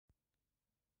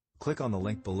Click on the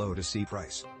link below to see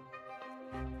price.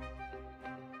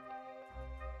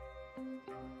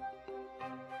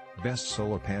 Best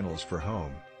solar panels for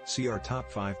home, see our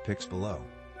top 5 picks below.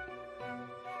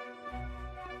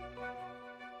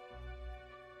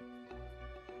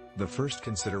 The first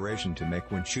consideration to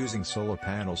make when choosing solar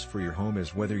panels for your home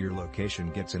is whether your location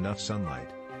gets enough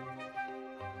sunlight.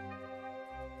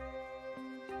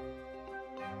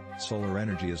 Solar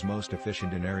energy is most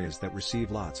efficient in areas that receive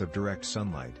lots of direct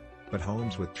sunlight, but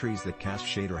homes with trees that cast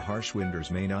shade or harsh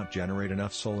winters may not generate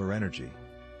enough solar energy.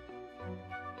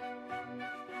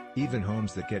 Even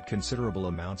homes that get considerable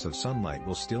amounts of sunlight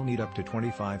will still need up to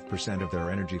 25% of their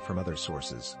energy from other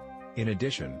sources. In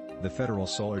addition, the federal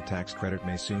solar tax credit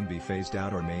may soon be phased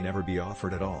out or may never be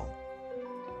offered at all.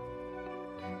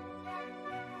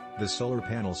 The solar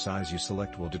panel size you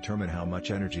select will determine how much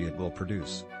energy it will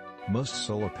produce. Most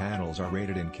solar panels are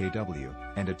rated in kW,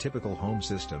 and a typical home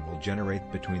system will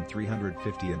generate between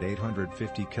 350 and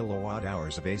 850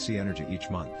 kilowatt-hours of AC energy each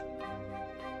month.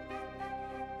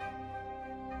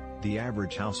 The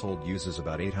average household uses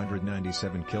about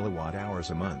 897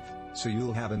 kilowatt-hours a month, so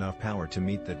you'll have enough power to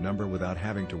meet that number without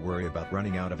having to worry about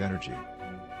running out of energy.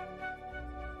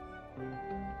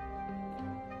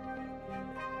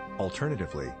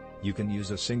 Alternatively, you can use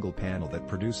a single panel that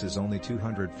produces only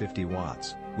 250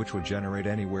 watts, which would generate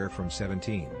anywhere from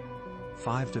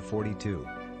 17.5 to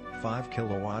 42.5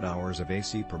 kilowatt-hours of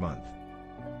AC per month.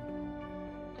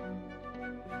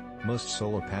 Most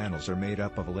solar panels are made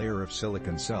up of a layer of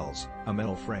silicon cells, a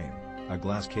metal frame, a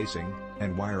glass casing,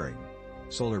 and wiring.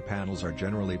 Solar panels are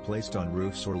generally placed on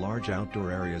roofs or large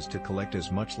outdoor areas to collect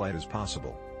as much light as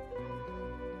possible.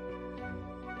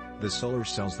 The solar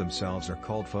cells themselves are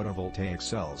called photovoltaic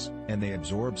cells, and they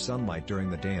absorb sunlight during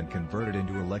the day and convert it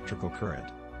into electrical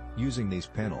current. Using these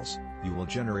panels, you will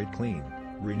generate clean,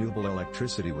 renewable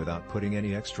electricity without putting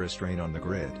any extra strain on the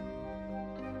grid.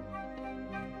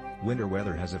 Winter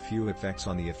weather has a few effects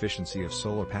on the efficiency of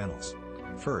solar panels.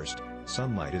 First,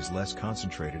 sunlight is less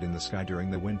concentrated in the sky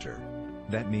during the winter.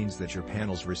 That means that your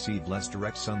panels receive less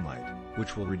direct sunlight,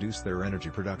 which will reduce their energy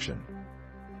production.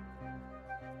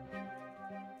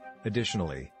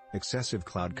 Additionally, excessive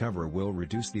cloud cover will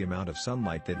reduce the amount of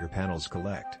sunlight that your panels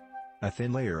collect. A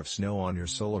thin layer of snow on your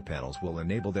solar panels will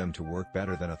enable them to work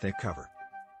better than a thick cover.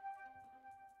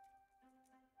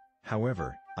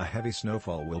 However, a heavy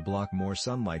snowfall will block more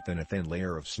sunlight than a thin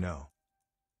layer of snow.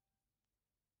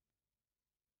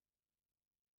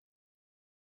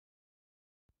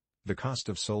 The cost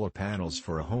of solar panels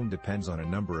for a home depends on a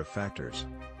number of factors.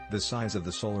 The size of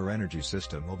the solar energy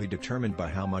system will be determined by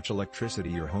how much electricity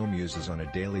your home uses on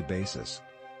a daily basis.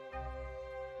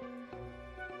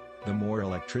 The more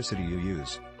electricity you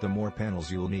use, the more panels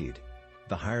you'll need.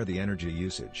 The higher the energy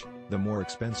usage, the more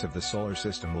expensive the solar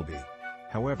system will be.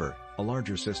 However, a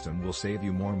larger system will save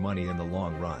you more money in the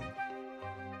long run.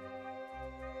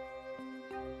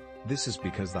 This is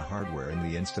because the hardware in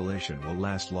the installation will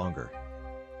last longer.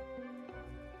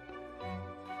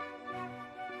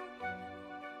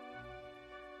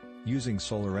 Using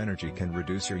solar energy can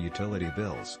reduce your utility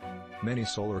bills. Many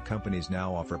solar companies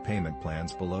now offer payment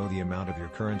plans below the amount of your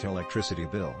current electricity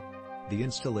bill. The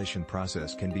installation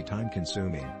process can be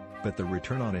time-consuming, but the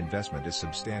return on investment is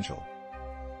substantial.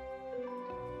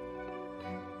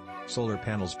 Solar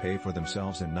panels pay for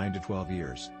themselves in 9 to 12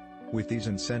 years. With these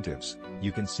incentives,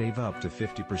 you can save up to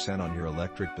 50% on your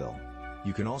electric bill.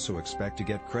 You can also expect to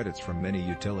get credits from many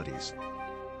utilities.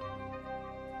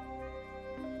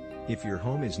 If your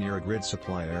home is near a grid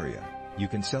supply area, you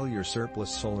can sell your surplus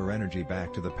solar energy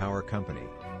back to the power company.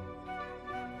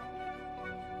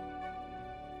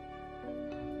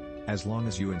 As long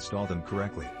as you install them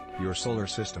correctly, your solar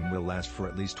system will last for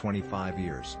at least 25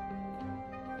 years.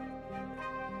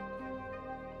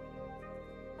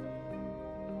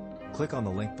 Click on the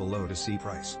link below to see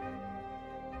price.